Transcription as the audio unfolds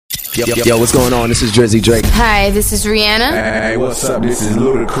Yo, what's going on? This is Drizzy Drake. Hi, this is Rihanna. Hey, what's up? This is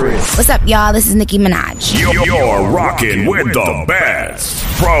Ludacris. What's up, y'all? This is Nicki Minaj. You're rocking with the best.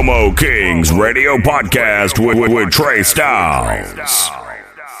 Promo Kings Radio Podcast with Trey Styles.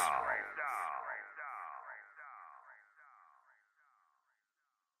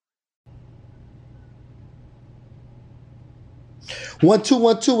 1 2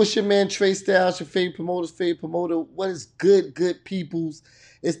 1 2. It's your man Trey Styles, your favorite promoter. What is good peoples?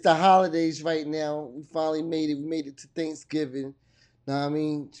 It's the holidays right now. We finally made it. We made it to Thanksgiving. Know what I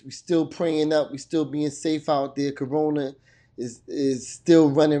mean? We still praying up. We still being safe out there. Corona is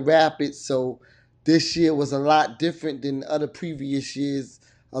still running rapid. So this year was a lot different than other previous years.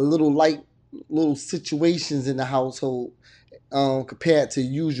 A little situations in the household compared to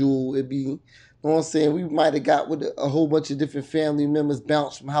usual. It'd be, you know what I'm saying? We might have got with a whole bunch of different family members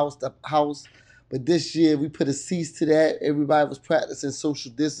bounced from house to house. But this year, we put a cease to that. Everybody was practicing social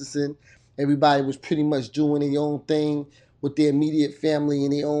distancing. Everybody was pretty much doing their own thing with their immediate family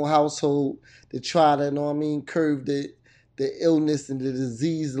in their own household to try to, you know what I mean, curb the illness and the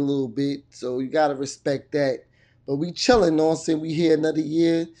disease a little bit. So you got to respect that. But we chilling, you know what I'm saying? We here another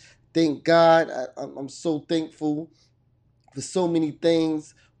year. Thank God. I'm so thankful for so many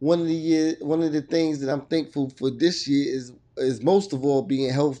things. One of the things that I'm thankful for this year is most of all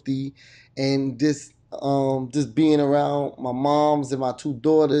being healthy and just being around my moms and my two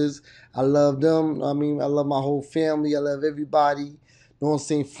daughters. I love them. I mean, I love my whole family. I love everybody. You know what I'm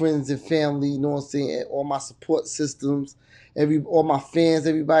saying? Friends and family. You know what I'm saying? All my support systems. All my fans,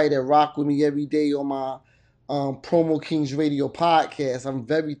 everybody that rock with me every day on my Promo Kings Radio podcast. I'm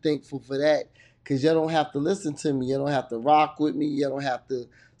very thankful for that because y'all don't have to listen to me. Y'all don't have to rock with me. Y'all don't have to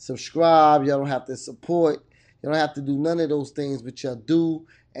subscribe. Y'all don't have to support. You don't have to do none of those things, but y'all do.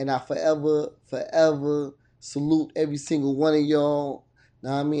 And I forever salute every single one of y'all. Know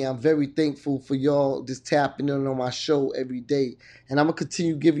what I mean? I'm very thankful for y'all just tapping in on my show every day. And I'm going to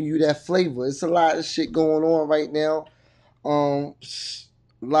continue giving you that flavor. It's a lot of shit going on right now. A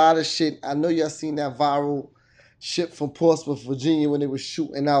lot of shit. I know y'all seen that viral shit from Portsmouth, Virginia when they were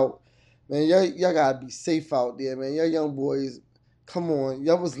shooting out. Man, y'all got to be safe out there, man. Y'all young boys, come on.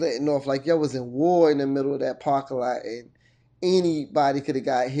 Y'all was letting off like y'all was in war in the middle of that parking lot and anybody could have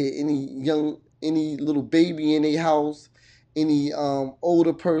got hit. Any little baby in their house, any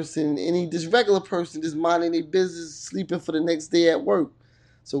older person, any just regular person just minding their business, sleeping for the next day at work.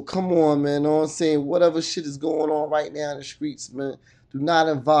 So come on, man. Know what I'm saying? Whatever shit is going on right now in the streets, man, do not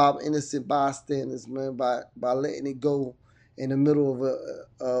involve innocent bystanders, man, by letting it go in the middle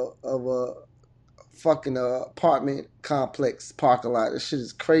of a fucking apartment complex parking lot. This shit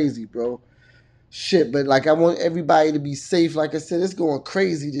is crazy, bro. Shit, but like I want everybody to be safe. Like I said, it's going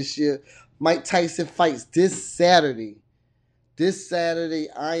crazy this year. Mike Tyson fights this Saturday. This Saturday,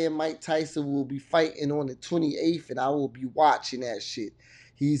 I and Mike Tyson will be fighting on the 28th, and I will be watching that shit.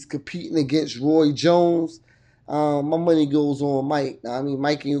 He's competing against Roy Jones. My money goes on Mike. I mean,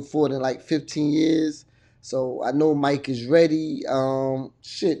 Mike ain't fought in like 15 years, so I know Mike is ready.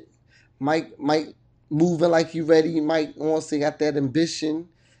 Mike moving like he ready. Mike wants to got that ambition,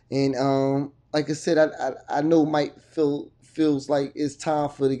 and like I said, I know Mike feels like it's time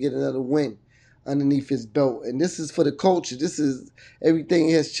to get another win underneath his belt. And this is for the culture. Everything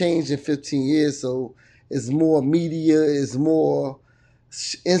has changed in 15 years, so it's more media, it's more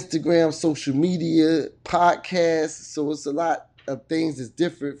Instagram, social media, podcasts. So it's a lot of things that's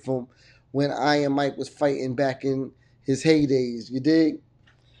different from when I and Mike was fighting back in his heydays. You dig?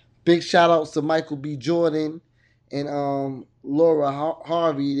 Big shout outs to Michael B. Jordan and Laura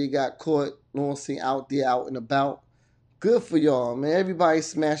Harvey. They got caught, you know what I'm saying, out there, out and about. Good for y'all, man. Everybody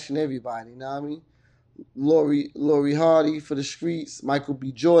smashing everybody, you know what I mean? Lori Hardy for the streets. Michael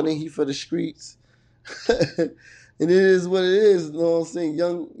B. Jordan, he for the streets. And it is what it is, you know what I'm saying?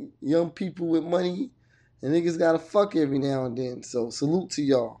 Young people with money, and niggas gotta fuck every now and then. So salute to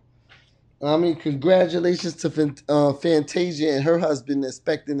y'all. I mean, congratulations to Fantasia and her husband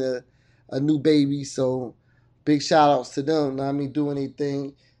expecting a new baby. So big shout outs to them. I mean, doing their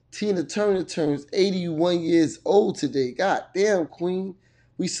thing. Tina Turner turns 81 years old today. God damn, Queen.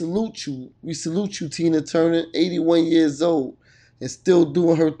 We salute you. We salute you, Tina Turner, 81 years old and still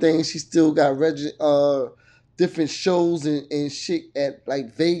doing her thing. She still got different shows and shit at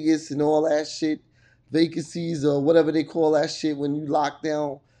like Vegas and all that shit. Vacancies or whatever they call that shit when you lock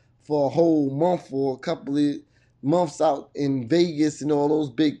down for a whole month or a couple of months out in Vegas and all those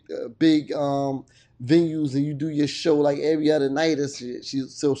big venues, and you do your show like every other night or shit.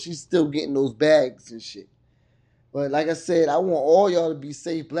 So she's still getting those bags and shit. But like I said, I want all y'all to be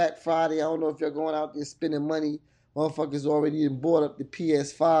safe. Black Friday, I don't know if y'all going out there spending money motherfuckers already bought up the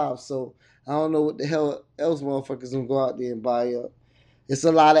PS5, so I don't know what the hell else motherfuckers gonna go out there and buy up. It's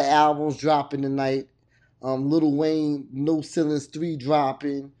a lot of albums dropping tonight. Lil Wayne, No Ceilings 3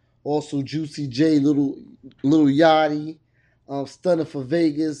 dropping. Also Juicy J, Little Yachty, Stunner for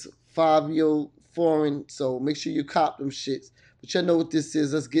Vegas, Fabio Foreign. So make sure you cop them shits. But you know what this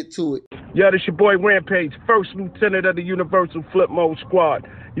is. Let's get to it. Yo, this your boy Rampage, first lieutenant of the Universal Flip Mode Squad.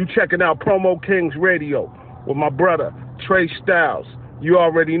 You checking out Promo Kings Radio with my brother, Trey Styles. You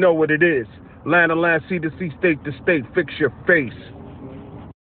already know what it is. Land to land, sea to sea, state to state. Fix your face.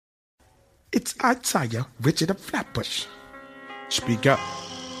 It's Isaiah, Richard of Flatbush. Speak up.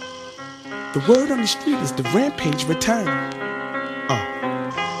 The word on the street is the Rampage return.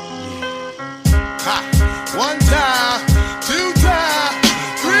 One time, two time,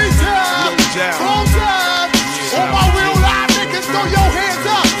 three time, four time. All my real live niggas, throw your hands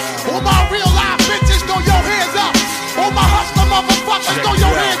up. All my real live bitches, throw your hands up. All my hustler motherfuckers, throw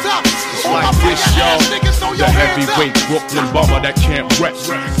your hands up. All my player-ass niggas, throw your hands up. Heavyweight Brooklyn bomber that can't rest.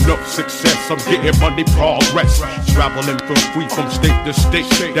 No success, I'm getting money progress. Traveling for free from state to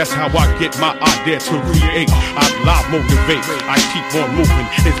state. That's how I get my idea to create. I live motivate, I keep on moving.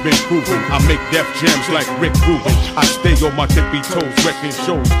 It's been proven. I make death jams like Rick Rubin. I stay on my tippy toes, wrecking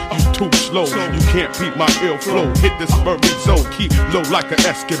shows. You too slow, you can't beat my ill flow. Hit this furry zone, keep low like an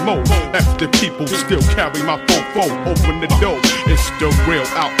Eskimo. After people still carry my phone. Open the door, it's the real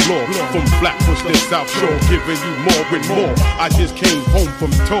outlaw. From Flatbush to South Shore, giving you more and more. I just came home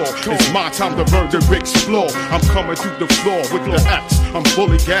from tour. It's my time to burn to explore. I'm coming through the floor with the axe. I'm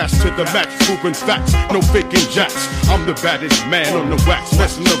fully gassed to the max, proving facts. No faking jacks. I'm the baddest man on the wax.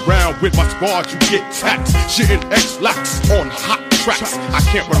 Messing around with my squad, you get taxed. Shitting X-lax on hot tracks. I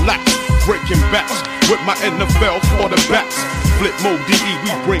can't relax, breaking backs with my NFL quarterbacks. Flip mode DE, we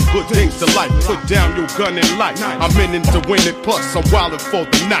bring good things to life. Put down your gun and light. I'm in it to win it, plus I'm wildin' for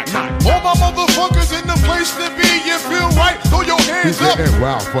the night. All my motherfuckers in the place to be. You feel right? Throw your hands up.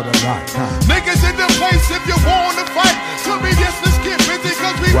 Wild for the night. Niggas in the place if you wanna fight. Tell me yes, let's get busy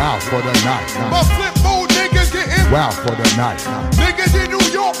cause we Wild for the night. My flip mode niggas getting Wild for the night. Niggas in New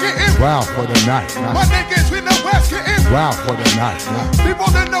York getting Wild for the night. My niggas in the West getting Wild for the night.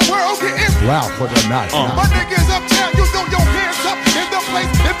 People in the world getting Wild for the night. My niggas uptown, you throw your hands up in the place.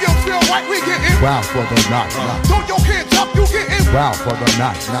 If you feel right, we getting Wild for the night. Throw your hands up, you getting Wild for the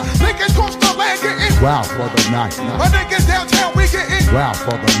night. Niggas cross the land getting Wild for the night. My niggas downtown, we getting Wild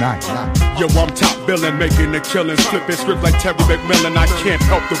for the night. Yo, I'm top billing, making the killings, flipping script like Terry McMillan. I can't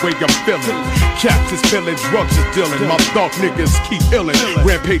help the way I'm feeling. Caps is filling, drugs is dealing. My thug niggas keep illin'.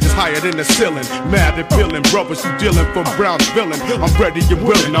 Rampage is higher than the ceiling. Mad and feeling, brothers who dealing from Brown's villain. I'm ready and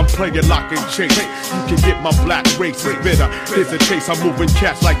willing, I'm playing lock and chase. You can get my black race is bitter. There's a chase, I'm moving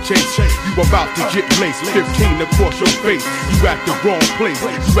cats like Chase. You about to get laced, 15 across your face. You at the wrong place,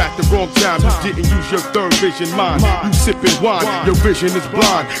 you at the wrong time. You didn't use your third vision mind. You sipping wine, your vision is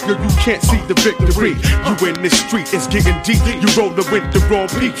blind. Yo, you can't see the victory. You in this street, it's getting deep. You rollin' with the wrong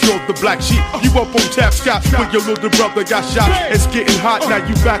peak, you're the black sheep. You up on tap scotch when your little brother got shot. It's getting hot, now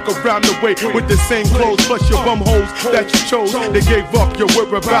you back around the way with the same clothes, plus your bum hoes that you chose. They gave up your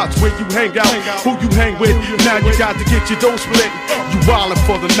whereabouts when you hang out, who you hang with. Now you got to get your dough split. You wildin'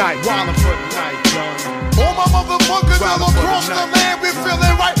 for the night, wildin' for the night, all my motherfuckers all across the land, we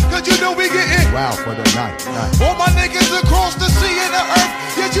feeling right, cause you know we getting Wild for the night. All my niggas across the sea and the earth,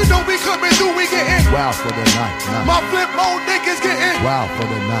 yes you know we coming through, we getting Wild for the night. My flip mode niggas getting Wild for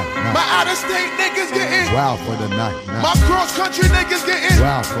the night. My out of state niggas getting Wild for the night. My cross country niggas getting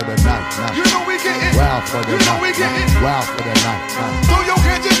Wild for the night. You know we getting Wild for the You know night. we getting Wild for the night. Throw your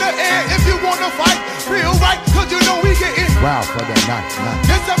hands in the air if you wanna fight. Feel right, cause you know we getting Wild for the night.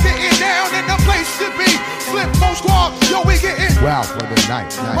 Yes, I'm getting down in the place to be. Flip mode squad, yo we getting Wild for the night.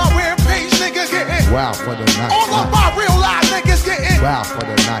 My Rampage niggas getting Wild for the night. All of my real live niggas getting Wild for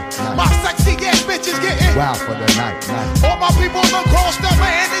the night. My sexy ass bitches getting Wild for the night. All my people across the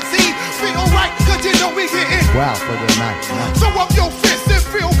land and sea feel right, cause you know we getting Wild for the night. Throw up your fists and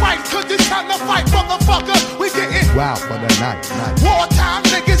feel right, cause it's time to fight, motherfucker. We getting Wild for the night. Wartime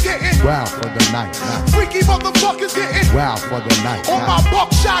niggas getting Wild for the night. Freaky motherfuckers getting Wild for the night. All my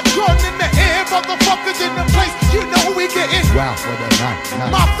buckshot gun in the air, motherfuckers in the place, you know we getting Wild for the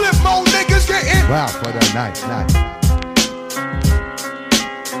night. My flip mode niggas getting Wild for the night.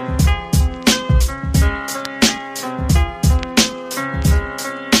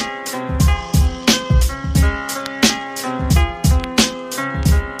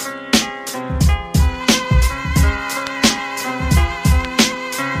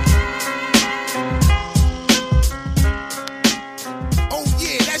 Oh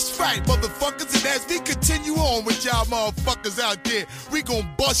yeah, that's right, motherfuckers. And as we continue on with y'all y'all motherfuckers out there. We gon'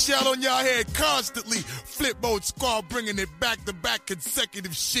 bust y'all on y'all head constantly. Flip Mode Squad bringing it back-to-back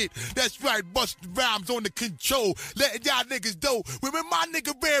consecutive shit. That's right, busting rhymes on the control. Letting y'all niggas know. When my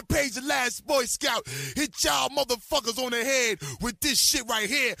nigga Rampage, the last Boy Scout, hit y'all motherfuckers on the head with this shit right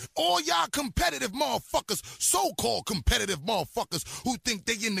here. All y'all competitive motherfuckers, so-called competitive motherfuckers who think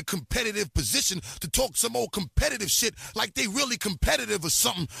they in the competitive position to talk some old competitive shit like they really competitive or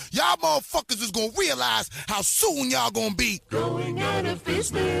something. Y'all motherfuckers is gonna realize how soon y'all gonna be going out of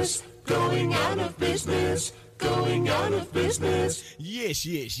business, going out of business, going out of business. Yes.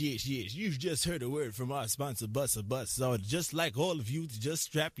 You've just heard a word from our sponsor, Bus. So just like all of you, to just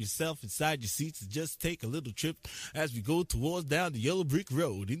strap yourself inside your seats and just take a little trip as we go towards down the yellow brick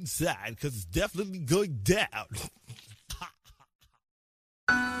road inside, because it's definitely going down.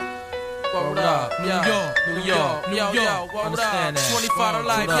 What up? New York, what up? 25 to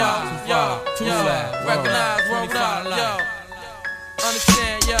life, yo, recognize, what up, yo,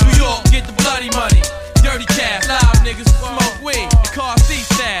 understand, yo. New York, get the bloody money, dirty cash, live niggas smoke weed, the car seat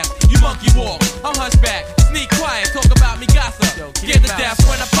stab, you monkey walk, I'm hunchback, sneak quiet, talk about me gossip, get the death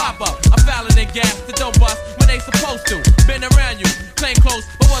when I pop up, I'm fouler than gas, the dope bust when they supposed to, been around you, claim close,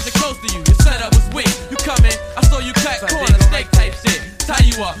 but wasn't close to you, your setup was weak, you come in, I saw you cut corner, snake type shit. Tie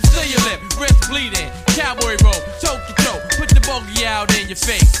you up, seal your lip, wrist bleeding, cowboy roll, choke the choke, put the bogey out in your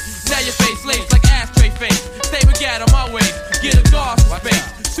face. Now your face lays like ashtray face. Stay baguette on my waist, get a guard for space.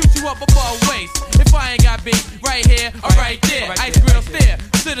 Shoot you up above waist. If I ain't got beat, right here or right there. Ice grill stare,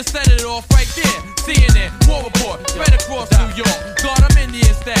 should've set it off right there. CNN, war report, spread across New York. God, I'm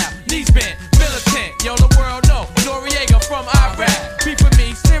Indian style, knees bent, militant. Yo, the world know, Noriega from Iraq. Be for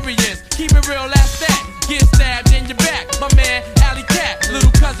me, serious, keep it real, that's that. Get stabbed in your back, my man, Alley Cat.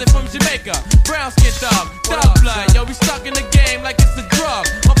 Little cousin from Jamaica, brown skin thug, thug blood. Yo, we stuck in the game like it's a drug.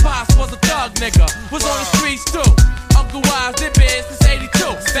 My pops was a thug nigga, was on the streets too. Uncle Wise did biz since 82.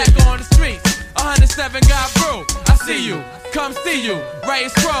 Back on the streets, 107 got brew. I see you, come see you. Right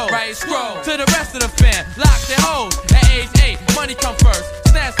scroll to the rest of the fam. Lock their hoes at age 8. Money come first,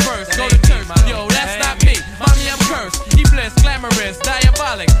 snatch first, go to church. Yo, that's not me. Mommy, I'm cursed. He bliss, glamorous,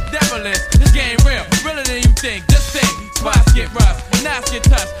 diabolic, devilish. This game real, realer than you think. Just think, spots get rust, knives get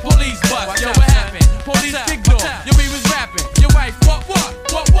touched, police bust. Yo, what happened? Police big door. Yo, we was rapping. Your wife, what?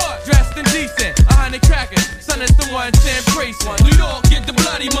 Dressed indecent, 100 crackers. Son, it's the 110 precinct. New York, get the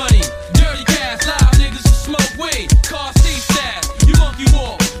bloody money. Dirty cash, live niggas who smoke weed. Car seat stab, you monkey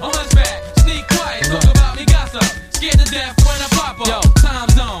walk. I'm hunchback, sneak quiet, talk about me gossip. Scared to death when I pop up. Yo, time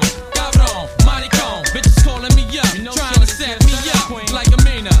zone, Gabron, Monty Cone. Bitches calling me up, trying to set me up. Like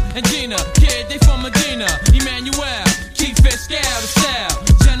Amina and Gina, kid, they from Medina. Emmanuel, keep it scale to style.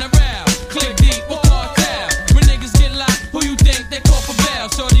 General, click deep with cartel. When niggas get locked, who you think they call for bail?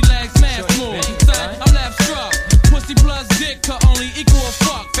 Shorty legs, man, smooth. Son, I'm left struck. Pussy plus dick could only equal a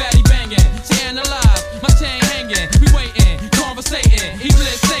fuck. Fatty banging, she analyzed, my chain hanging. We waiting, conversating. He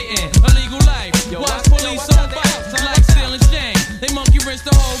blitz Satan, illegal life. Watch police on bikes, like stealing shame. They monkey wrench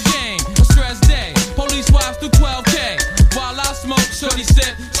the whole game. A stress day, police wives through 12K. While I smoke, shorty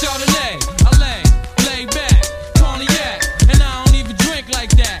sip Chardonnay. I lay back, cognac, and I don't even drink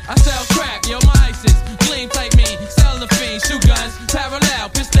like that. I sell crack, yo, my ISIS, gleam type me, sell the fiend, shoot guns, parallel,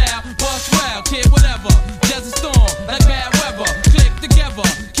 pistol, bust well, kid, whatever. Desert storm, like bad weather, click together,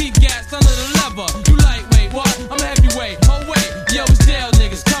 keep gas under the lever. You lightweight, what? I'm heavyweight, oh wait, yo, it's jail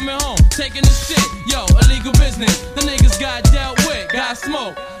niggas coming home, taking this shit, yo, illegal business. The niggas got dealt with, got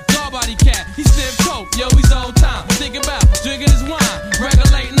smoke. Body cat, he sip coke, yo, he's old time. Think about drinking his wine,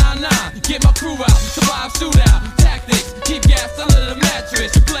 regulate 9-9.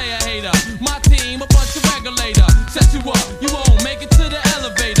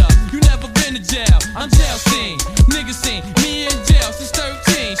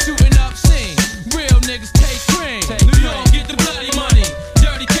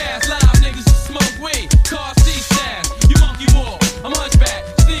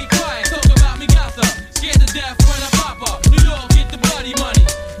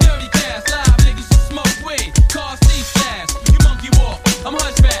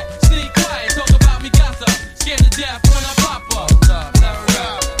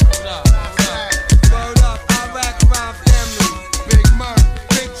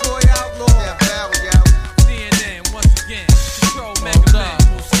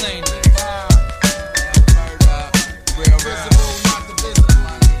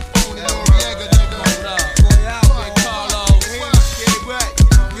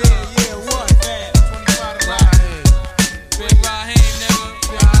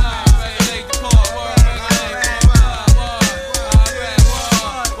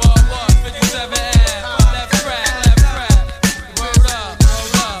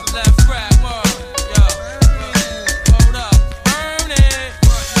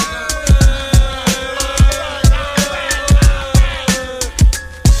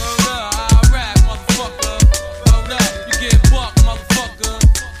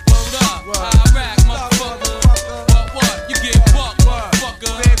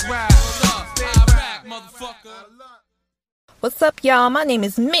 What's up, y'all? My name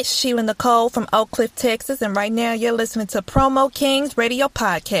is Miss Sheila Nicole from Oak Cliff, Texas, and right now you're listening to Promo Kings Radio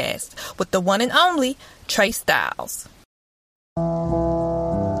Podcast with the one and only Trey Styles.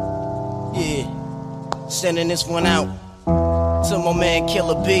 Yeah, sending this one out to my man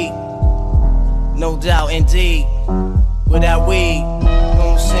Killer B. No doubt, indeed. Without weed, you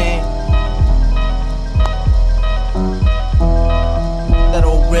know what I'm saying? That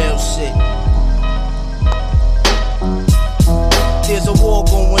old real shit. There's a war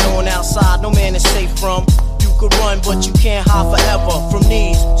going on outside, no man is safe from. You could run, but you can't hide forever from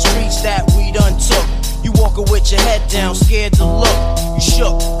these streets that we done took. You walking with your head down, scared to look. You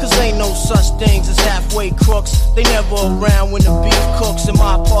shook, cause ain't no such things as halfway crooks. They never around when the beef cooks in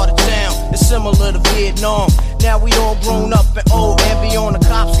my part of town. It's similar to Vietnam. Now we all grown up and old and beyond the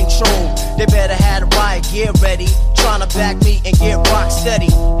cops' control. They better have the riot gear ready, trying to back me and get rock steady.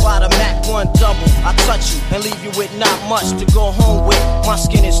 By the Mac 1 double, I touch you and leave you with not much to go home with. My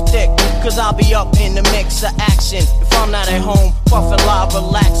skin is thick, cause I'll be up in the mix of action. If I'm not at home, puffin' live,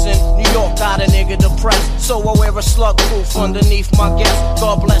 relaxing. New York got a nigga depressed, so I wear a slug proof underneath my guest.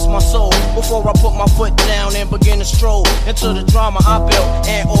 God bless my soul, before I put my foot down and begin to stroll into the drama I built.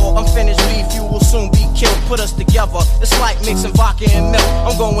 And all unfinished beef, you will soon be killed. Put us together, it's like mixing vodka and milk.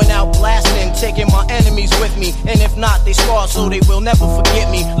 I'm going out blasting, taking my enemies with me. And if not, they scarred so they will never forget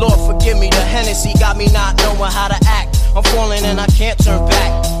me. Lord forgive me, the Hennessy got me not knowing how to act. I'm falling and I can't turn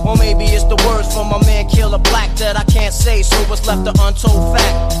back. Or maybe it's the words from my man Killer Black that I can't say, so it's left an untold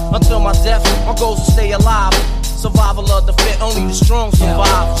fact. Until my death, my goals to stay alive. Survival of the fit, only the strong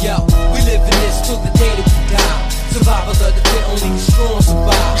survive. Yo, we live in this till the day that we die. Survival of the fit, only the strong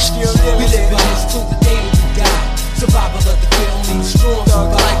survive. We live in this till the day that we die. Survival of the fit, only the strong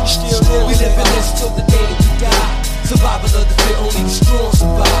survive. We live in this till the day that we die. Survival of the fit, only the strong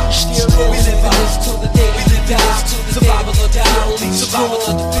survive. We live in this till the day that we die. Survival of the fit, only the strong.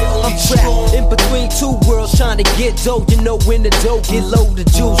 I'm trapped in between two worlds trying to get dough. You know when the dough get low, the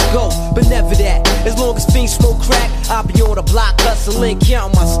Jews go. But never that. As long as fiends smoke crack, I'll be on the block hustling,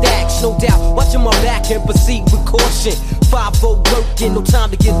 counting my stacks. No doubt, watching my back and proceed with caution. 5-0 working, no time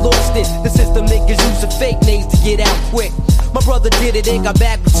to get lost in. The system niggas using fake names to get out quick. My brother did it and got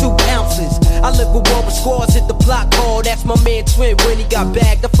back with 2 ounces. I live with war with squads, hit the block hard. That's my man Twin when he got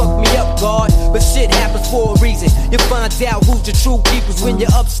bagged. That fucked me up, God. But shit happens for a reason. You find out who's the true keepers when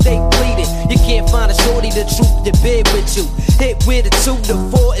you're upstate bleeding. You can't find a shorty the truth to bed with you. Hit with a 2 to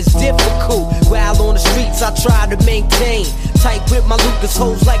 4 is difficult. While on the streets I try to maintain. Tight with my Lucas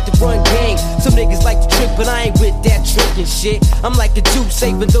hoes like to run game. Some niggas like to trick, but I ain't with that trickin' shit. I'm like a Jew,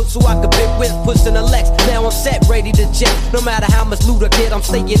 saving those who I could bit with, pushing a Lex. Now I'm set, ready to jet. No matter how much loot I get, I'm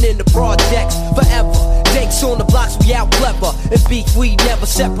staying in the projects forever. Jakes on the blocks, we out clever. And beef, we never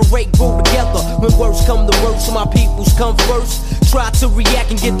separate, grow together. When words come to words, so my peoples come first. Try to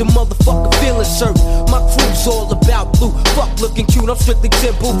react and get the motherfucker feeling served. My crew's all about blue, fuck looking cute. I'm strictly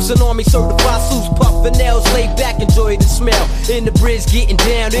 10 boots and army certified suits, puffin' nails, laid back, enjoy the smell. In the bridge, getting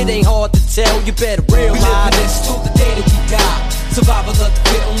down, it ain't hard to tell. You better realize. We live in this till the day that we die. Survival of the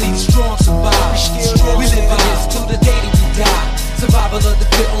fit, only the strong survive. We live in this till the day that we die. Survival of the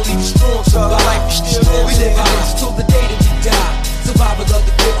fit, only the strong survive. We live in this till the day that we die. Survival of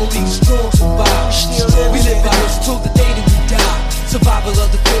the fit, only the strong survive. We live in this till the day that we die. Survival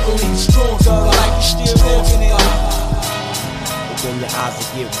of the fit, only the strong survive. Open your eyes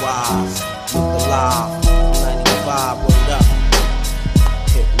and get wise. Look alive. 95, word up.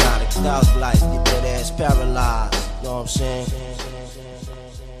 Hypnotic thug life, get that ass paralyzed. Know what I'm saying?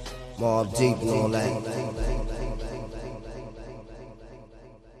 Mob deep and all that.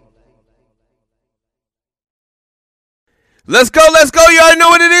 Let's go. You already know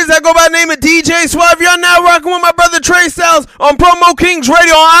what it is. I go by the name of DJ Suave. You're now rocking with my brother Trey Styles on Promo Kings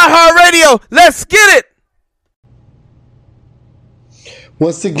Radio on iHeartRadio. Let's get it.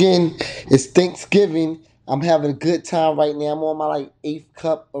 Once again, it's Thanksgiving. I'm having a good time right now. I'm on my 8th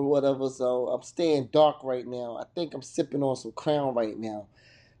cup or whatever, so I'm staying dark right now. I think I'm sipping on some Crown right now.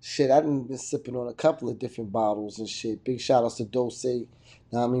 Shit, I've been sipping on a couple of different bottles and shit. Big shout outs to Dose.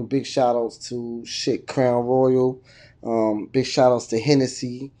 Big shout outs to Crown Royal. Big shout outs to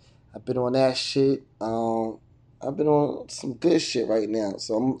Hennessy. I've been on that shit. I've been on some good shit right now.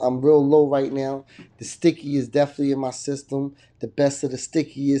 So I'm real low right now. The sticky is definitely in my system. The best of the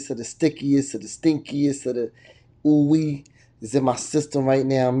stickiest, of the stickiest, of the stinkiest, of the ooh-wee is in my system right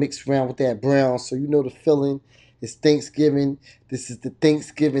now. Mixed around with that brown. So you know the feeling. It's Thanksgiving. This is the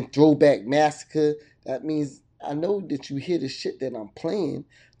Thanksgiving Throwback Massacre. That means I know that you hear the shit that I'm playing.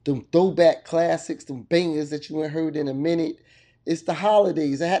 Them throwback classics, them bangers that you ain't heard in a minute. It's the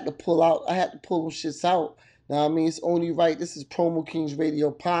holidays. I had to pull them shits out. Now, I mean, it's only right. This is Promo Kings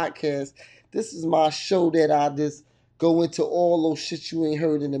Radio Podcast. This is my show that I just go into all those shit you ain't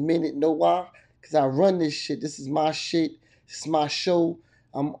heard in a minute. Know why? Because I run this shit. This is my shit. This is my show.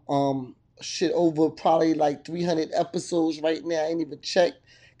 I'm shit over probably like 300 episodes right now. I ain't even checked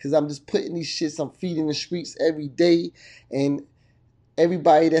because I'm just putting these shits. I'm feeding the streets every day. And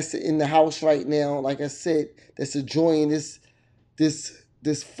everybody that's in the house right now, like I said, that's enjoying this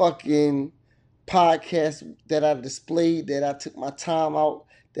fucking podcast that I displayed, that I took my time out,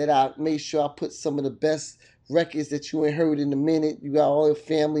 that I made sure I put some of the best records that you ain't heard in a minute. You got all your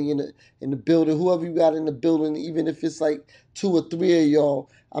family in the building, whoever you got in the building, even if it's like 2 or 3 of y'all,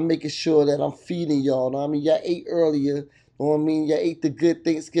 I'm making sure that I'm feeding y'all. Know what I mean? Y'all ate earlier. Know what I mean? Y'all ate the good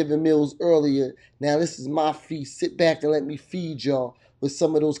Thanksgiving meals earlier. Now this is my feast. Sit back and let me feed y'all with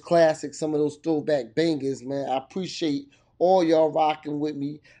some of those classics, some of those throwback bangers, man. I appreciate all y'all rocking with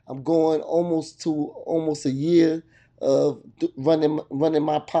me. I'm going almost a year of running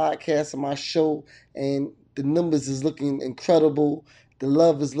my podcast and my show, and the numbers is looking incredible. The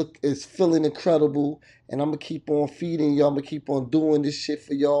love is feeling incredible, and I'm gonna keep on feeding y'all. I'm gonna keep on doing this shit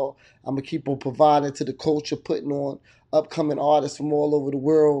for y'all. I'm gonna keep on providing to the culture, putting on upcoming artists from all over the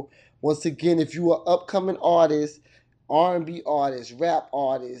world. Once again, if you are upcoming artists, R&B artists, rap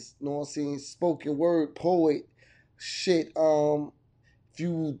artists, you know what I'm saying, spoken word poet, shit, if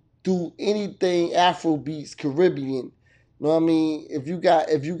you do anything Afro beats, Caribbean, you know what I mean? If you got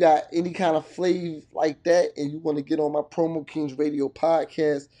any kind of flavor like that and you want to get on my Promo Kings Radio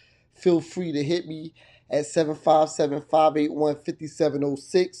Podcast, feel free to hit me at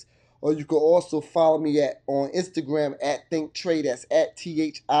 757-581-5706. Or you can also follow me on Instagram at ThinkTre. That's at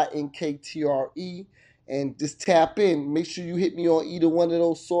ThinkTre. And just tap in. Make sure you hit me on either one of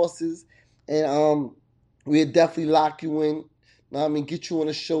those sources. And we'll definitely lock you in. I mean, get you on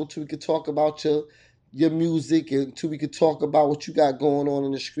the show till we can talk about your music, and until we can talk about what you got going on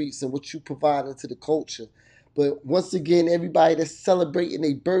in the streets and what you providing to the culture. But once again, everybody that's celebrating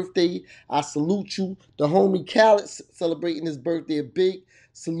their birthday, I salute you. The homie Khaled celebrating his birthday, a big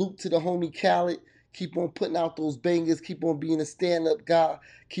salute to the homie Khaled. Keep on putting out those bangers. Keep on being a stand-up guy.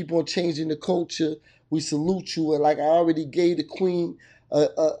 Keep on changing the culture. We salute you. And like I already gave the queen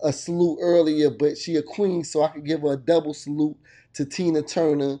a salute earlier, but she a queen, so I could give her a double salute to Tina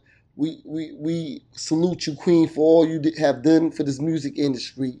Turner. We salute you, queen, for all you have done for this music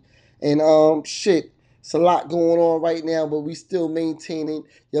industry. And it's a lot going on right now, but we still maintaining.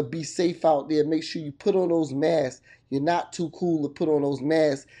 Y'all be safe out there. Make sure you put on those masks. You're not too cool to put on those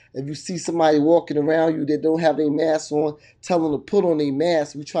masks. If you see somebody walking around you that don't have their mask on, tell them to put on their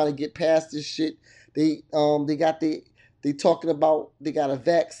mask. We trying to get past this shit. They talking about they got a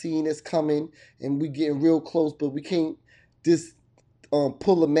vaccine that's coming, and we getting real close, but we can't just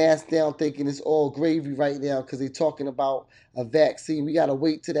pull the mask down thinking it's all gravy right now because they talking about a vaccine. We gotta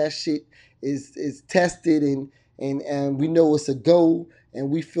wait till that shit is tested and we know it's a go, and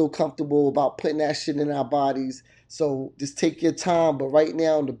we feel comfortable about putting that shit in our bodies. So just take your time. But right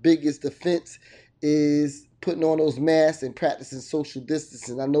now, the biggest defense is putting on those masks and practicing social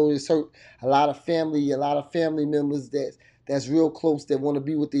distancing. I know it's hurt a lot of family members that's real close that want to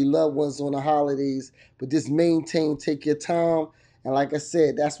be with their loved ones on the holidays. But just maintain, take your time. And like I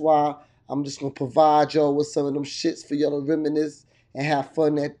said, that's why I'm just going to provide y'all with some of them shits for y'all to reminisce and have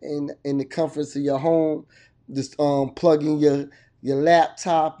fun in the comforts of your home. Just plug in your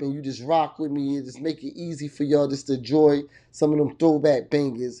laptop and you just rock with me and just make it easy for y'all just to enjoy some of them throwback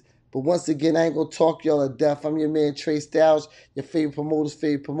bangers. But once again, I ain't going to talk y'all to death. I'm your man, Trey Styles, your favorite promoter's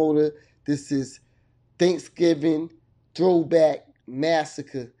favorite promoter. This is Thanksgiving Throwback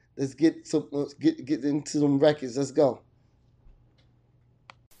Massacre. Let's get into them records. Let's go.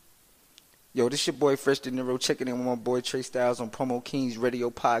 Yo, this your boy Fresh De Niro checking in with my boy Trey Styles on Promo Kings Radio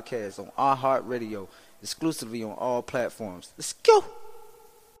Podcast on iHeartRadio, exclusively on all platforms. Let's go.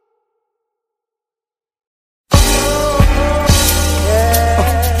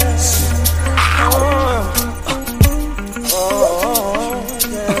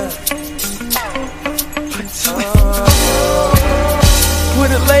 For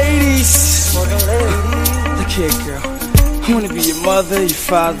the ladies. Look here, girl. I wanna be your mother, your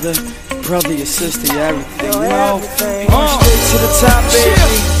father, your brother, your sister, your everything. You know, straight to the top,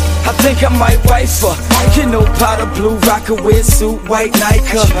 baby. I think I might wife her. You know powder blue, rocker with suit, white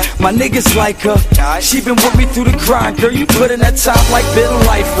Nike. My niggas like her. She been with me through the grind, girl. You put in that top like Bill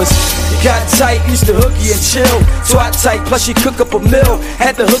Lifers. You got tight, used to hook you and chill. Twat tight, plus she cook up a meal.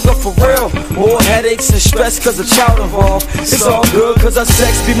 Had to hook up for real. More headaches and stress cause of child involved. It's all good cause her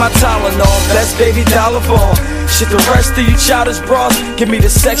sex be my Tylenol. Best baby dollar ball. Shit, the rest of you childish bras, give me the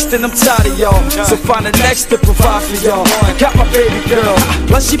sex, then I'm tired of y'all. So find the next to provide for y'all. Got my baby girl,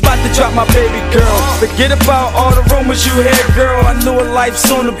 plus she bout to drop my baby girl. Forget about all the rumors you hear, girl. I knew a life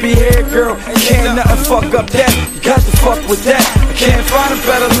soon to be here, girl. Can't nothing fuck up that, you got to fuck with that. I can't find a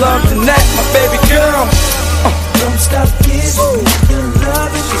better love than that, my baby girl. Don't stop giving me your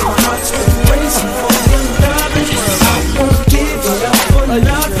loving, cause my heart's been racing for your loving. I won't give it up for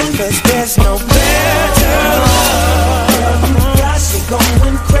nothing, cause there's no better love. You got me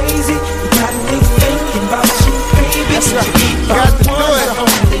going crazy, you got me thinking about you, baby. That's right, got to do it,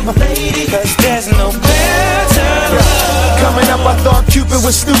 only lady, cause there's no better love. Coming up, I thought Cupid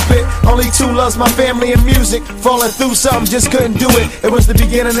was stupid. Only two loves, my family and music. Falling through something, just couldn't do it. It was the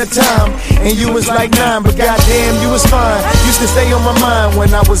beginning of time, and you was like 9, but goddamn, you was fine. Used to stay on my mind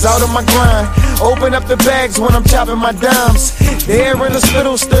when I was out on my grind. Open up the bags when I'm chopping my dimes. There in the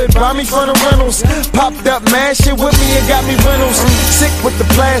spittle, stood by me for the rentals. Popped up mad shit with me and got me rentals. Sick with the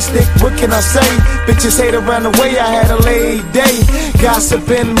plastic, what can I say? Bitches hate around the way I had a late day.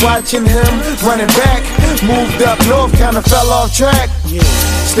 Gossiping, watching him, running back. Moved up north, kinda fell off track.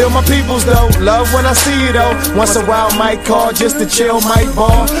 Still my peoples though, love when I see you though. Once a while might call just to chill, might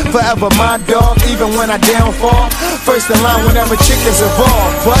ball. Forever my dog, even when I downfall. First in line whenever chickens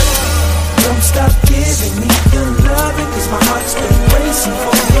involved, but don't stop giving me your loving, cause my heart's been racing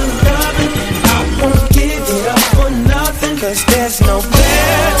for your loving. I won't give it up for nothing, cause there's no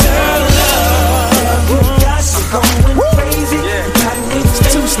better love. You got me going crazy, you got me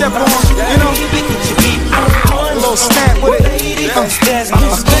two-step on, you know, a little snap with it. There's no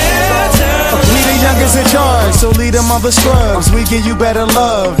better. We the youngest in charge, so lead them other scrubs. We give you better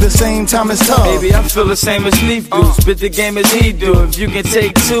love, the same time it's tough. Baby, I feel the same as Neef do. Spit the game as he do. If you can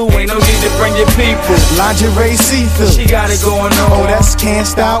take two, ain't no need to bring your people. Lingerie see-through, she got it going on. Oh, that's can't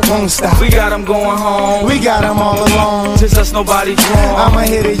stop, won't stop. We got them going home. We got them all alone. Since us nobody's wrong. I'ma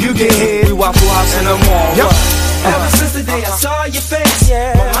hit it, you get hit. We Waffle House in the mall. Yep. Ever since the day I saw your face,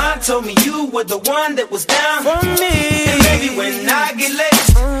 my mind told me you were the one that was down for me. And baby, when I get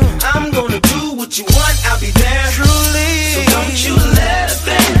late, I'm gonna do what you want, I'll be there. Truly. So don't you let a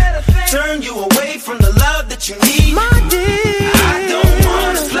thing turn you away from the love that you need. My dear, I don't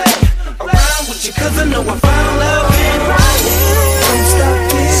wanna play around with you, cause I know I found love in right here. Don't stop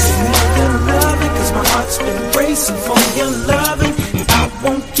giving me your loving, cause my heart's been racing for your loving. I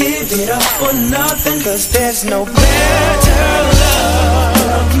won't give it up for nothing, cause there's no better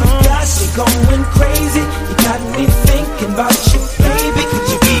love. You got me going crazy, you got me thinking about you, baby. Could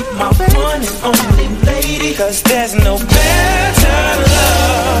you be my one and only lady, cause there's no better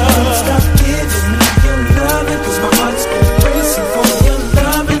love. Don't stop giving me your loving, cause my heart's been racing for your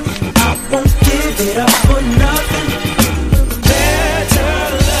loving. I won't give it up for nothing. Better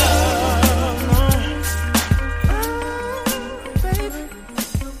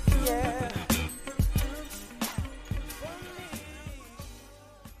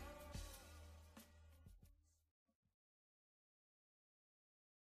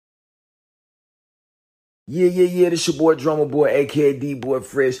Yeah, this your boy Drummer Boy, aka D-Boy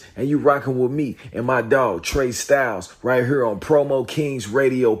Fresh, and you rocking with me and my dog Trey Styles right here on Promo Kings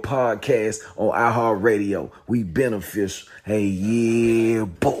Radio Podcast on iHeartRadio. We beneficial. Hey, yeah,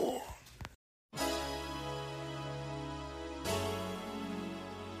 boy.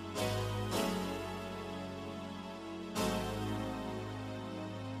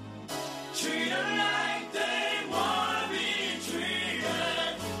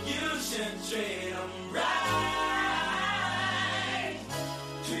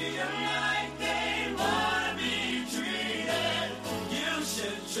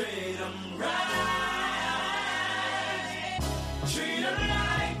 treat 'em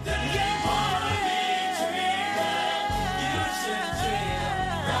like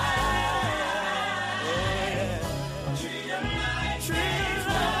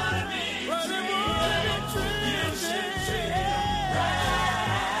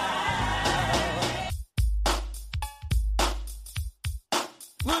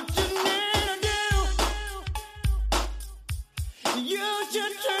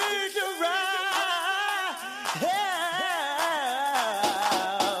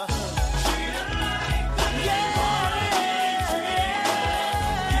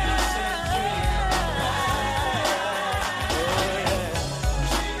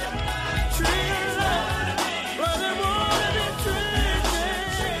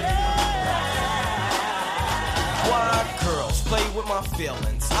my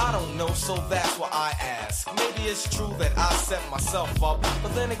feelings? I don't know, so that's why I ask. Maybe it's true that I set myself up,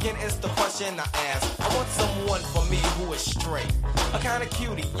 but then again, it's the question I ask. I want someone for me who is straight, a kind of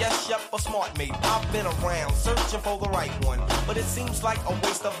cutie, yes, yep, a smart mate. I've been around searching for the right one, but it seems like a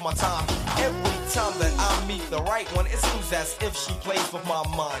waste of my time. Every time that I meet the right one, it seems as if she plays with my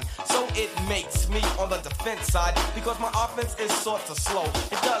mind. So it makes me on the defense side, because my offense is sort of slow.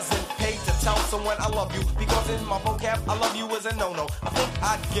 It doesn't pay to tell someone I love you, because in my vocab, I love you is a no-no. I think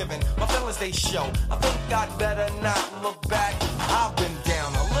I've given, my feelings they show. I think I'd better not look back. I've been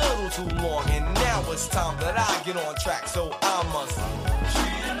down a little too long, and now it's time that I get on track. So I must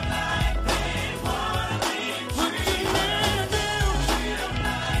treat them like they wanna be treated. Treat them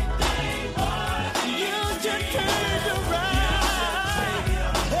like they wanna be. You should treat them right.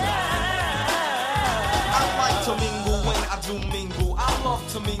 I like to mingle when I do mingle. I love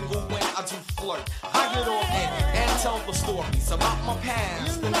to mingle when I do flirt. I get on in and tell the stories about my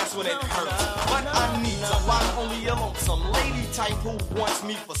past, and that's when it hurts. But I need to find only a lonesome lady type who wants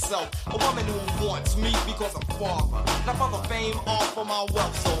me for self. A woman who wants me because I'm father, not for the fame or for my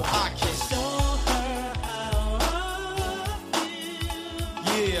wealth, so I can show her how I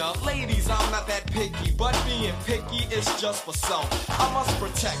feel. Yeah, ladies, I'm not that picky, but being picky is just for self. I must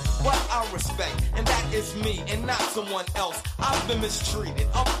protect what I respect, and that is me and not someone else. I've been mistreated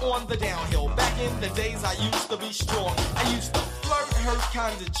up on the downhill. Back in the days I used to be strong. I used to flirt, hurt,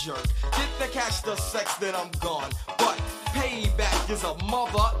 kinda jerk. Get the cash, the sex, then I'm gone. But payback is a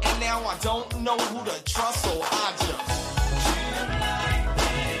mother, and now I don't know who to trust, so I just treat them like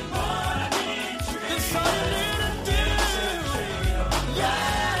they wanna be treated. There's all you need to do. Yeah.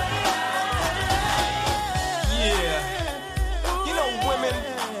 You know, women,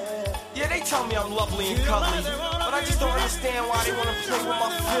 yeah, they tell me I'm lovely and cuddly, but I just don't understand why they want to play with my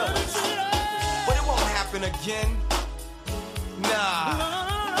feelings. But it won't happen again. Nah.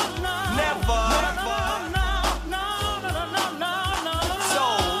 Never. So,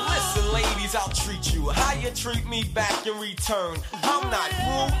 listen, ladies, I'll treat you how you treat me back in return. I'm not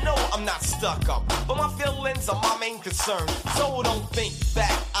rude, no, I'm not stuck up, but my feelings are my main concern. So don't think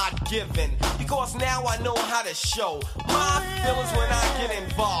that I've given, because now I know how to show my feelings when I get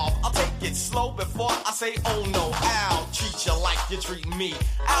involved. I'll take it slow before I say, oh no. I'll treat you like you treat me.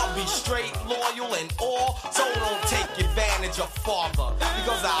 I'll be straight, loyal, and all. So don't take advantage of father,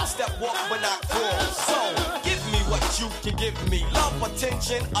 because I'll step up when I crawl. So give me what you can give me. Love,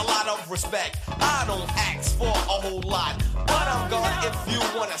 attention, a lot of respect. I don't ask for a whole lot, but I'm gone if you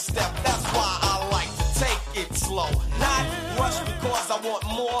wanna step. That's why I like to take it slow, not rush, because I want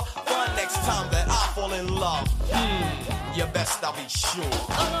more for next time that I fall in love. You best I'll be sure.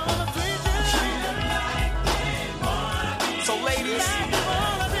 So ladies,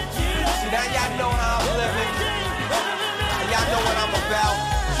 now y'all know how I'm living, and y'all know what I'm about,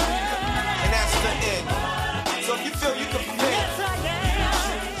 and that's the end. So if you feel you can fit,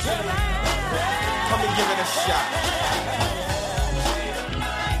 come and give it a shot.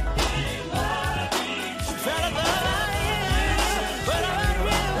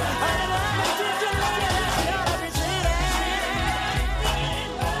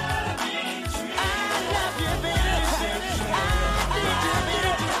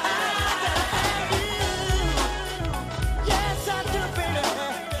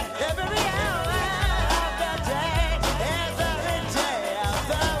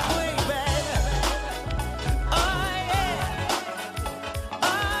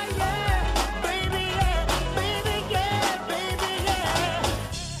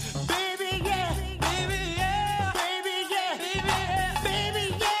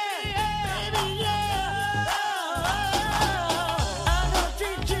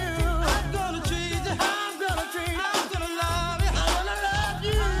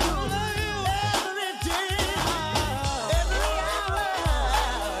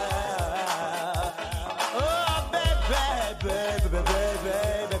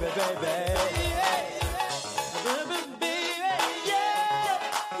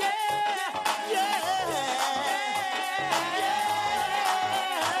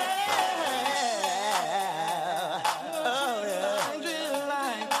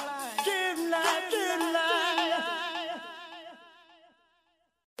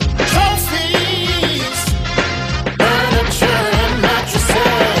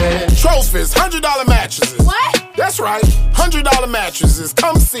 $100 mattresses. What? That's right, $100 mattresses.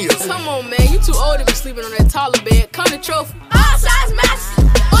 Come see us. Come on, man, you too old to be sleeping on that taller bed. Come to Trophy. All size mattresses,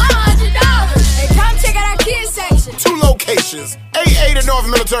 $100. And come check out our kids section. 2 locations, 880 North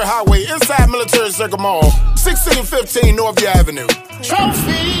Military Highway, inside Military Circle Mall, 1615 Northview Avenue.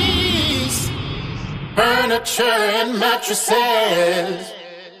 Trophies. furniture and mattresses.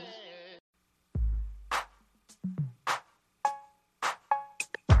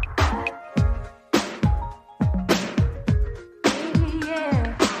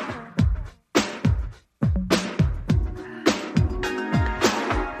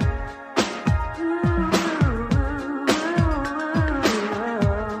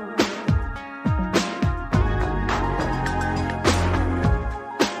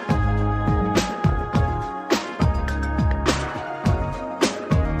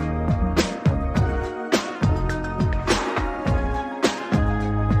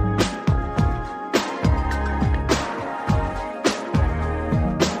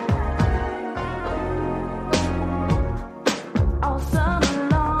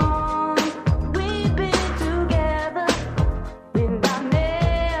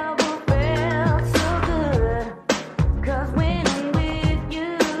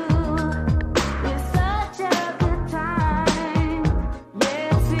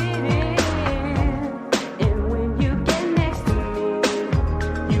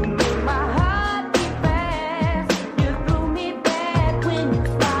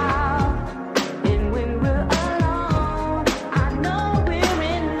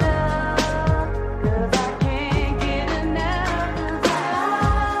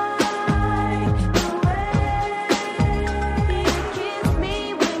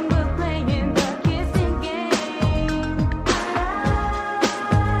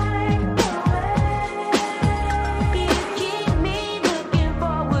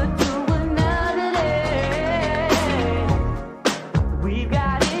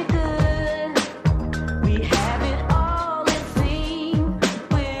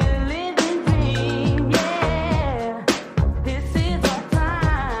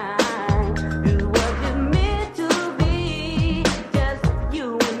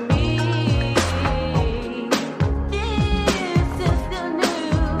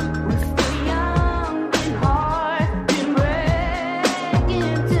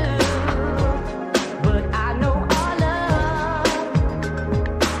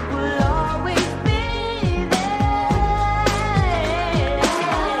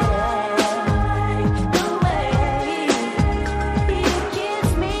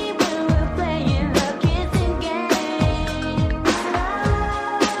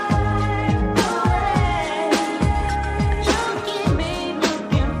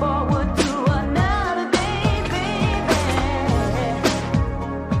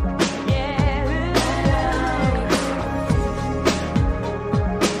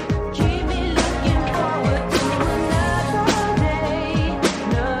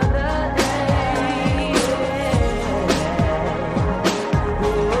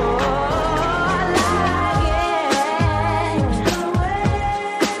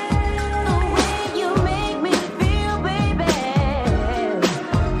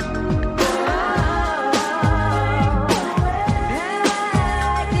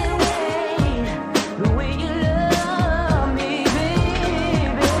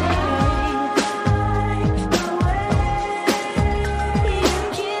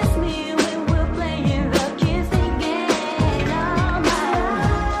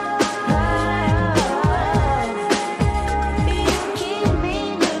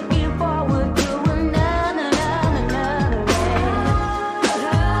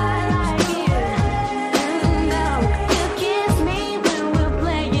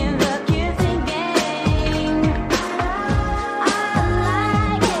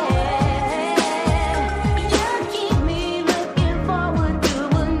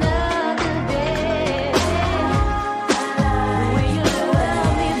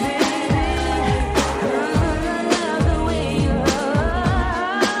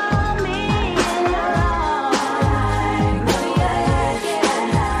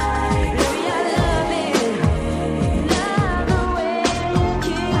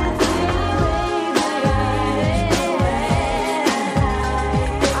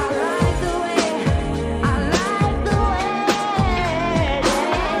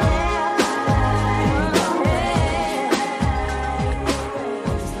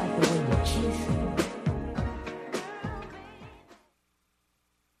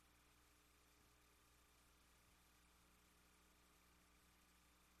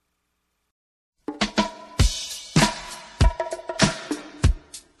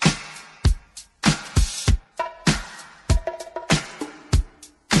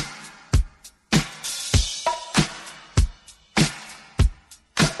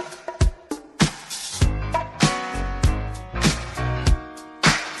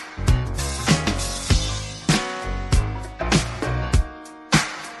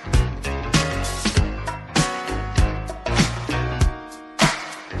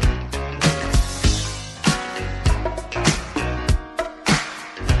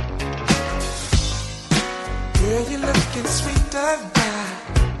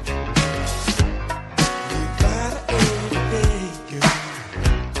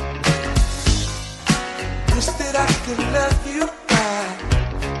 could love you right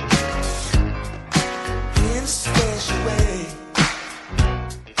in a special way.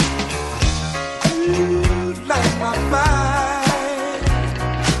 You light my fire.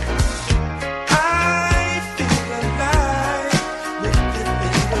 I feel alive with you,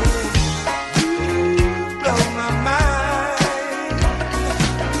 baby. You blow my mind.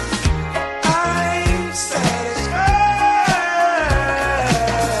 I'm satisfied.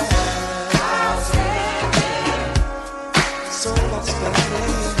 So much better.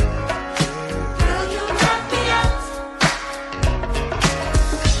 Girl, you knock me out.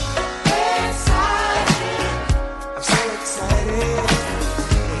 Inside. I'm so excited.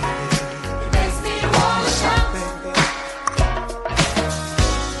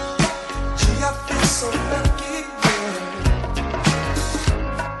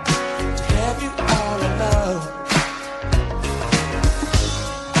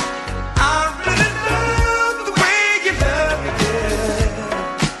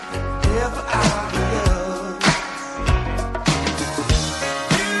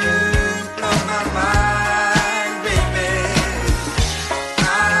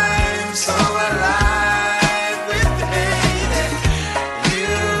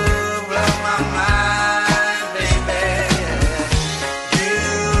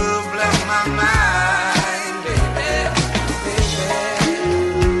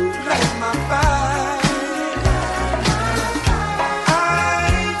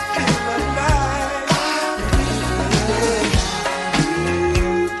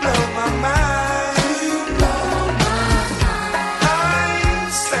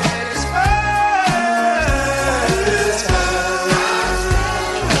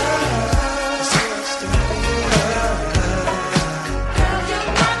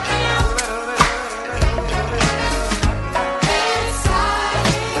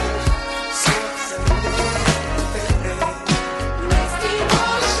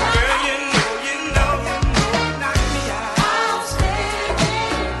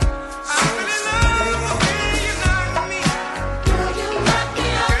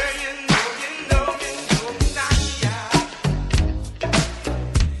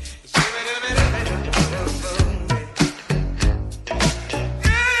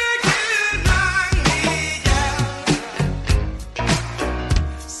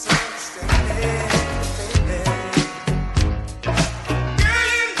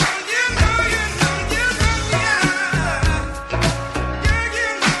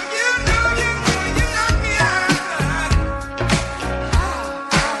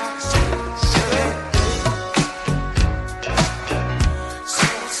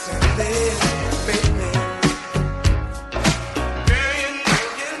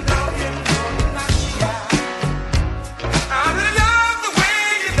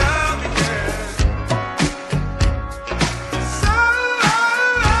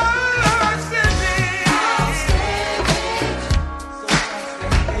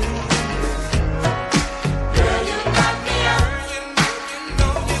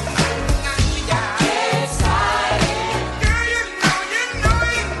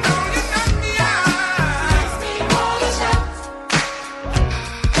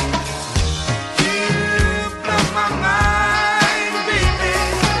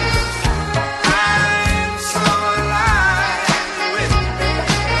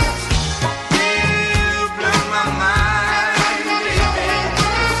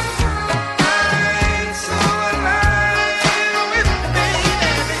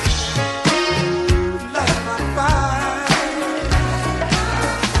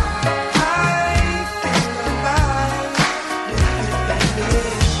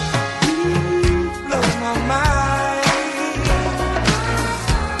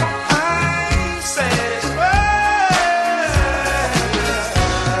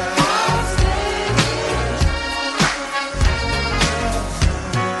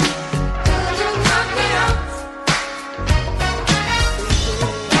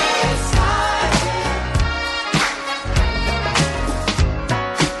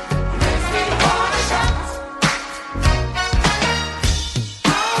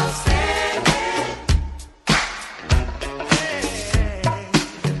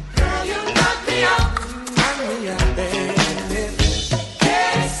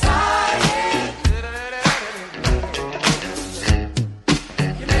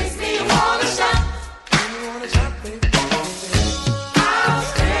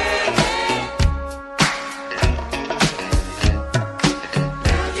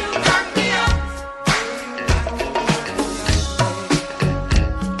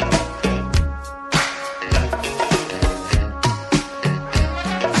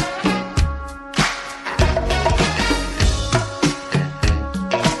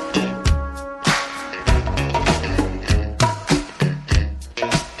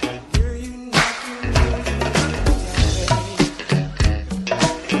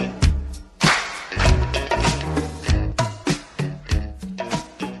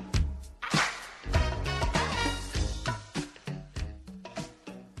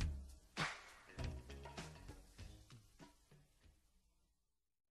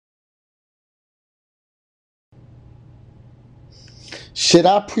 Shit,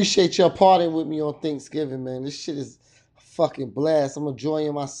 I appreciate y'all partying with me on Thanksgiving, man. This shit is a fucking blast. I'm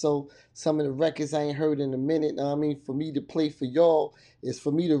enjoying myself. Some of the records I ain't heard in a minute. Know what I mean, for me to play for y'all is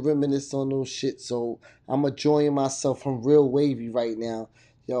for me to reminisce on those shit. So I'm enjoying myself. I'm real wavy right now.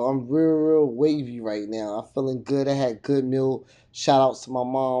 Yo, I'm real wavy right now. I'm feeling good. I had good meal. Shout outs to my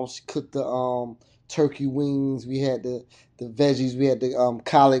mom. She cooked the turkey wings. We had the veggies. We had the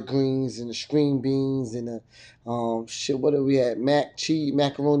collard greens and the string beans and the what did we had?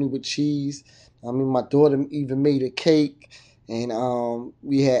 Macaroni with cheese. I mean, my daughter even made a cake. And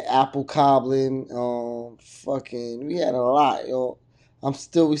we had apple cobbling. We had a lot, yo.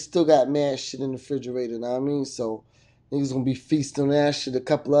 We still got mad shit in the refrigerator, know what I mean? So niggas gonna be feasting on that shit a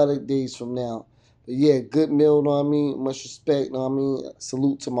couple other days from now. But yeah, good meal, know what I mean? Much respect, know what I mean?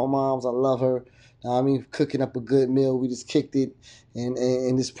 Salute to my moms, I love her. Know what I mean? Cooking up a good meal. We just kicked it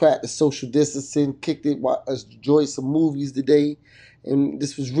and just practice social distancing, kicked it, enjoyed some movies today. And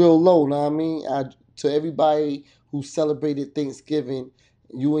this was real low, know what I mean? To everybody who celebrated Thanksgiving,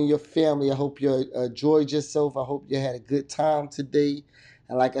 you and your family, I hope you enjoyed yourself. I hope you had a good time today.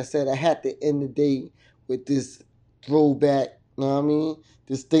 And like I said, I had to end the day with this throwback, you know what I mean?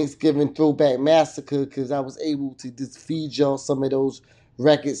 This Thanksgiving throwback massacre, because I was able to just feed y'all some of those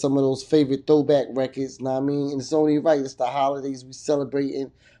records, some of those favorite throwback records, you know what I mean? And it's only right. It's the holidays. We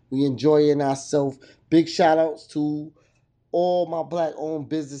celebrating. We enjoying ourselves. Big shout outs to all my black-owned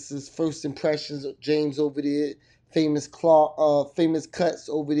businesses. First Impressions, James over there. Famous Cuts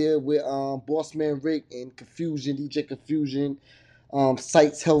over there with Bossman Rick and Confusion, DJ Confusion.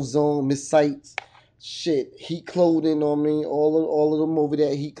 Sites Health Zone, Miss Sites. Shit, Heat Clothing on me. All of them over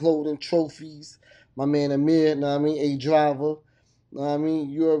there. Heat Clothing Trophies. My man Amir, know what I mean? A Driver. Know what I mean?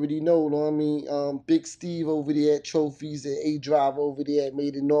 You already know what I mean? Big Steve over there at Trophies and A Driver over there at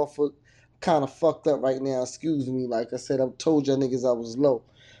Made in Norfolk. Kind of fucked up right now, excuse me. Like I said, I told y'all niggas I was low.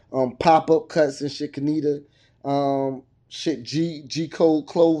 Pop-up cuts and shit, Kanita. G Code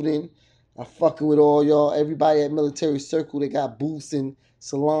Clothing. I fucking with all y'all. Everybody at Military Circle, they got booths and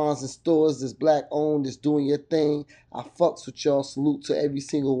salons and stores that's black owned, that's doing your thing. I fucks with y'all. Salute to every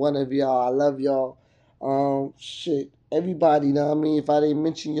single one of y'all. I love y'all. Everybody, know what I mean? If I didn't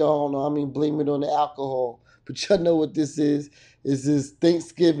mention y'all, know what I mean? Blame it on the alcohol. But y'all know what this is. This is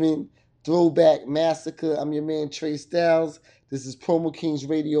Thanksgiving Throwback Massacre. I'm your man, Trey Styles. This is Promo Kings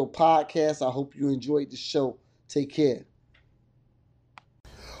Radio Podcast. I hope you enjoyed the show. Take care.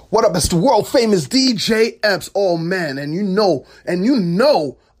 What up? It's the world famous DJ Epps, all man, and you know,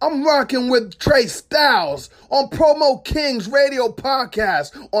 I'm rocking with Trey Styles on Promo Kings Radio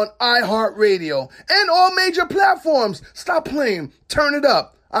Podcast on iHeartRadio and all major platforms. Stop playing. Turn it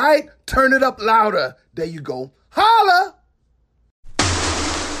up. All right? Turn it up louder. There you go. Holla!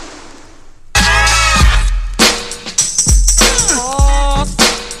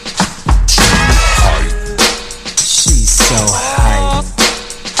 She's so hype.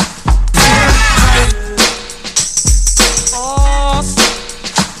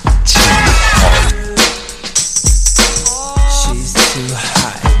 She's too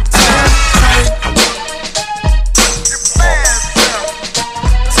hot.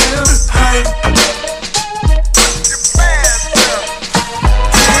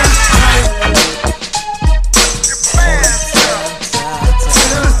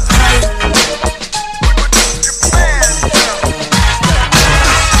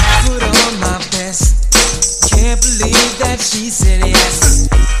 Put on my best. Can't believe that she said yes.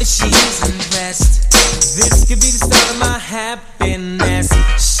 She's impressed. This could be the start of my happiness.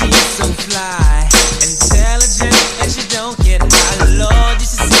 She's so fly, intelligent, and she don't get high. Lord, you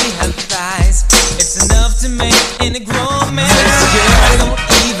should see her thighs. It's enough to make any grown man. This girl don't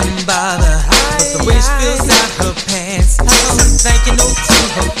even bother, but the way she fills out her pants, I'm thanking no to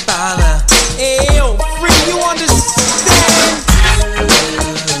her father. Hey, yo, free, you understand?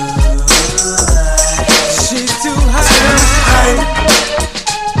 She's too high.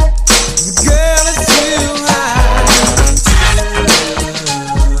 Girl is too high.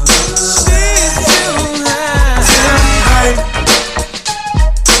 She's too high.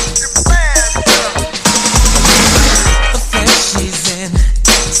 The flesh she's in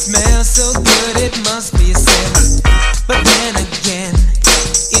smells so good it must be a sin. But then again,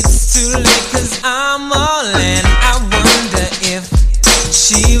 it's too late 'cause I'm all in. I wonder if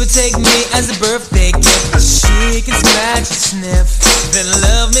she would take me as a birthday gift. She can scratch and sniff, then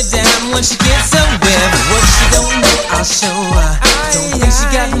love me down when she gets a whiff. What she don't know, I'll show her. Don't think she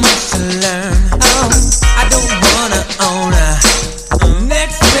got much to learn. I don't wanna own her.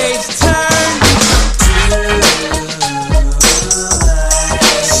 Next page turn.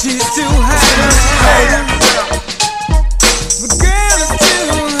 She's too high. The girl is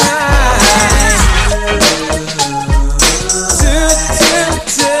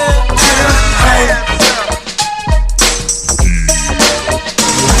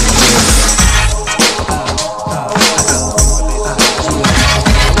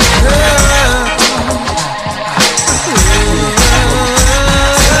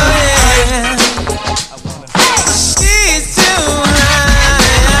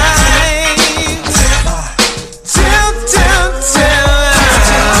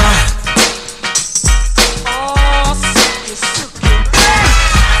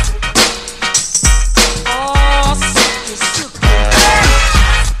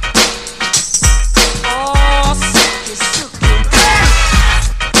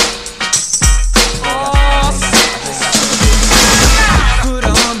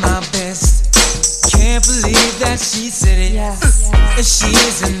if she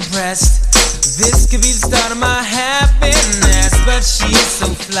is impressed. This could be the start of my happiness. But she is so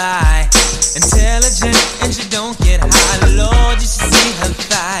fly, intelligent, and she don't get high. Lord, you should see her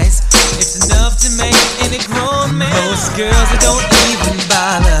thighs. It's enough to make any grown man. Most girls, it don't even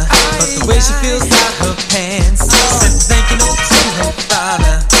bother. But the way she feels out her pants, said thank you no to her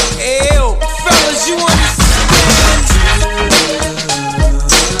father. Ew, fellas, you understand?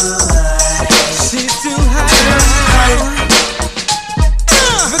 She's too high.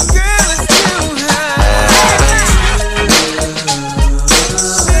 The girl is too high.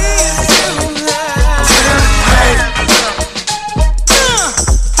 She is too high.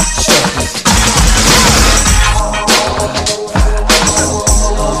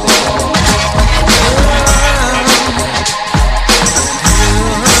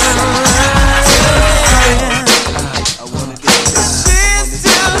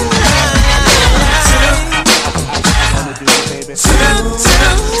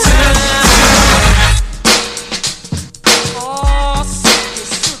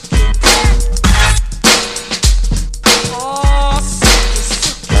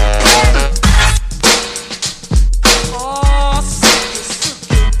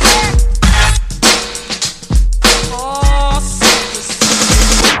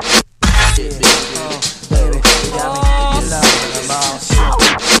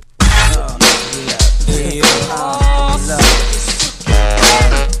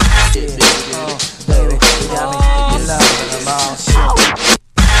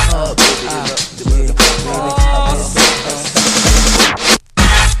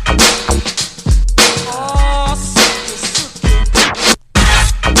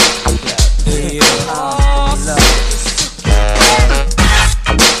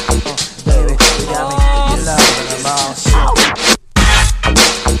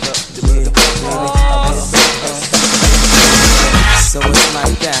 So it's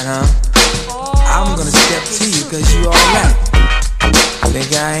like that, huh? I'm gonna step to you cause you alright.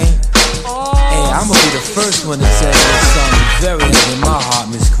 Think I ain't? Hey, I'm gonna be the first one to tell you something very in my heart,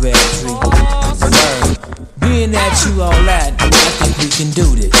 Miss Crabtree. Being that you all that, I think we can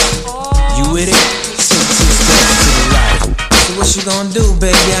do this. You with it? Take 2 steps to the right. So what you gonna do,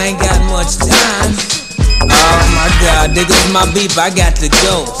 baby? I ain't got much time. Oh my God, there goes my beep, I got to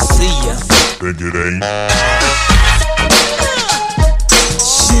go. See ya. Think it ain't?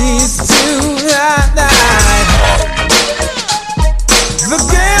 She's too high. The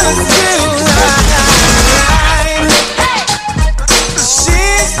girl is too